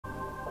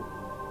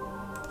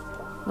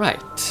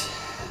Right,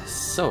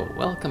 so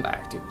welcome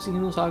back to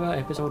Saga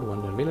episode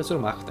 1, Der Wille zur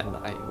Macht, and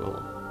I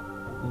will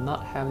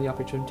not have the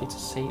opportunity to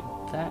say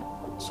that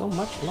so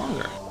much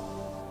longer.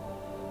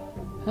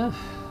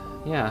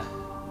 Yeah,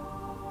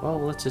 well,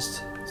 let's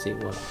just see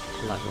what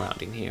lies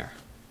around in here.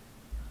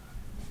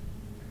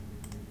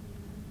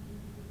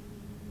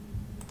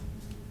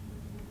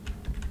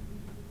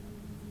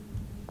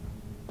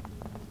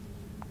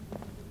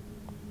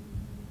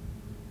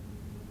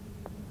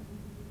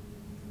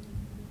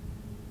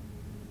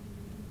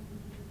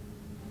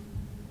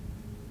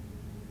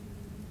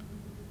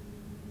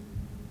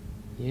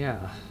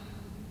 Yeah,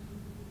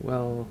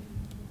 well,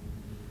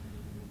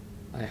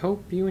 I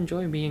hope you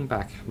enjoy being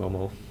back,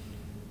 Momo.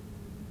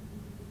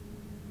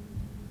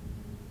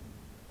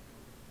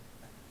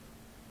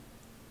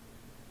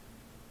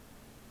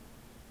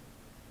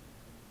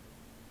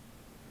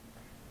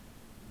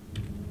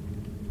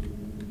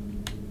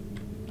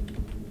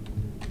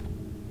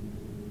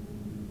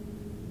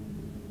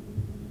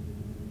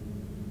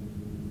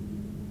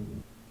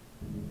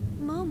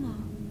 Momo.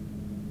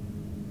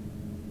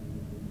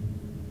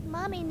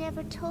 Mommy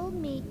never told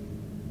me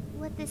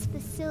what this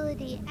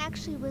facility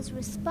actually was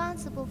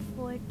responsible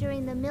for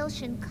during the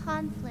Miltian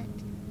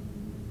conflict.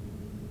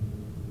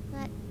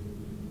 But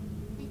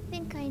I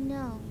think I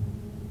know.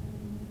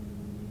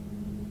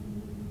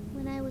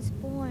 When I was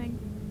born,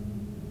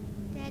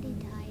 Daddy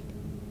died.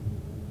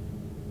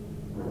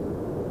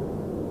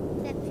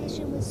 If that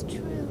vision was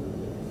true,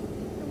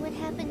 and what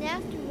happened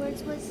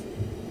afterwards was...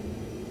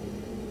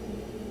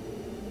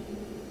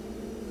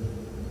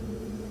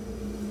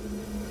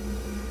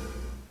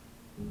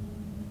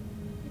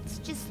 It's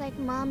just like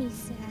Mommy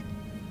said.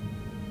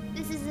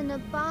 This is an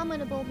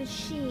abominable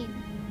machine.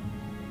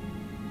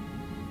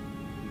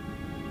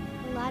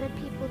 A lot of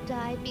people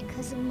died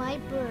because of my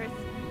birth.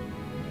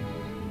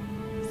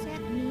 Does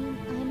that mean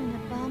I'm an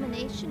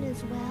abomination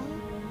as well?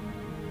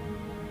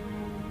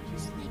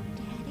 Just like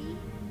Daddy?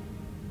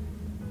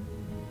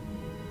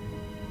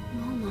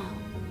 Momo.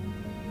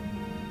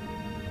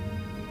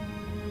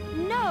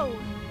 No!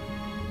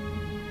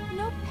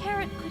 No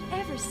parent could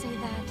ever say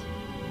that.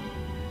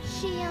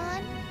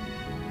 Shion?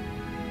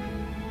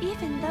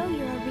 Even though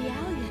you're a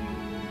Realian,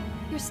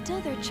 you're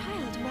still their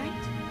child,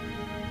 right?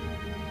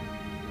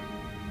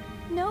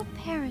 No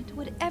parent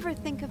would ever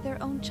think of their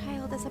own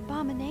child as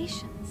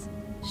abominations.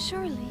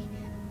 Surely,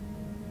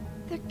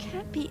 there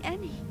can't be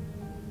any.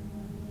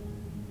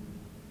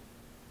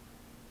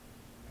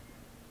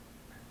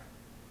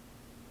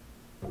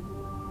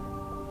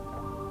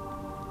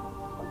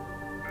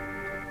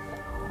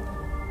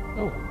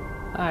 Oh,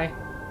 hi.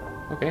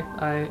 Okay,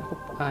 I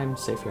hope I'm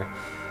safe here.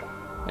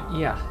 But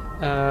yeah,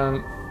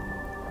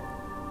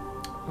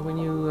 when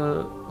you,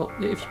 well,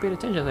 if you paid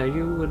attention there,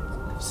 you would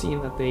have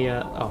seen that the,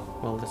 oh,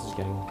 well, this is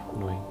getting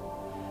annoying.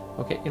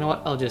 Okay, you know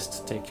what, I'll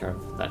just take care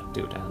of that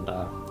dude, and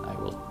I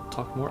will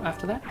talk more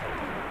after that.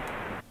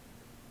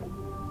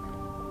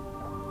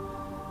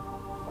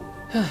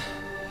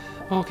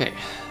 Okay,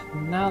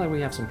 now that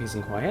we have some peace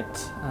and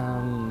quiet,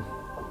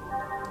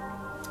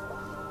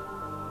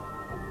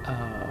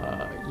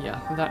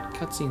 yeah, that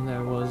cutscene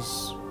there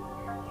was,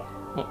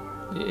 well,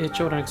 it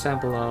showed an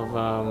example of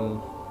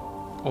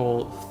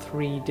all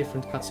three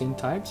different cutscene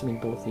types. I mean,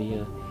 both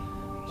the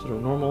sort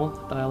of normal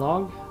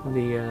dialogue,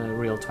 the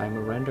real-time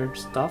rendered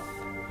stuff,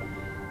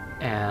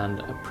 and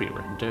a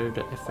pre-rendered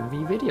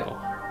FMV video.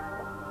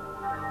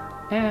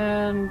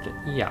 And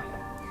yeah,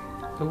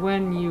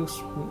 when you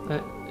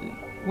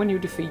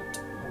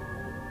defeat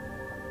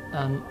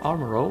an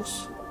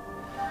Armoros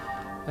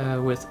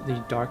with the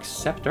Dark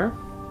Scepter,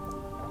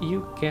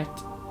 you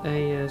get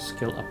a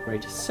skill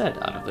upgrade set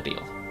out of the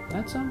deal.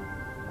 That's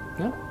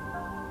yeah,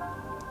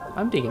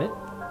 I'm digging it.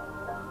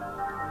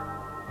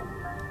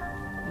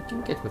 I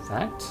can get with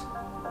that.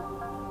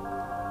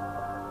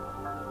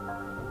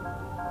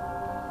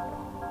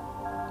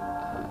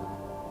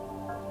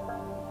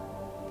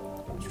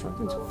 I'm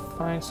struggling to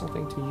find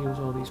something to use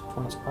all these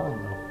points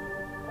on, though.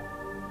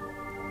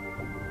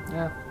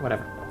 Yeah,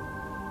 whatever.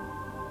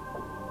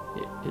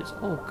 It is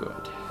all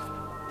good.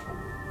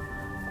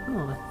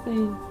 Oh, I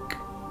think...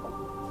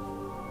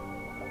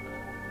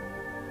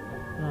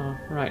 Oh,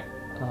 right.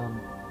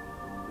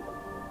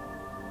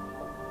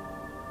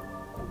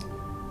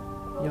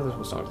 The others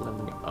will start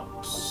leveling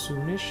up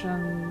soonish,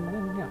 and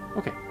then, yeah,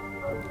 okay.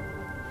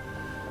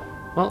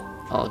 Well,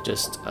 I'll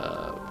just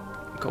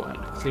go and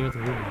clear the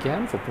room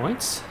again for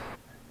points.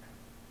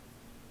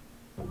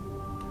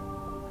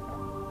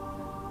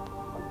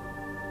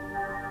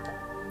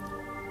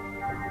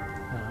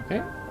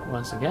 Okay,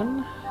 once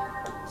again,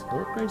 skill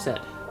upgrade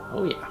set.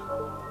 Oh yeah.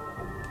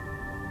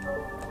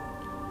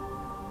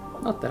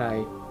 Not that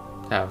I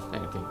have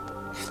anything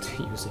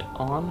to use it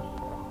on.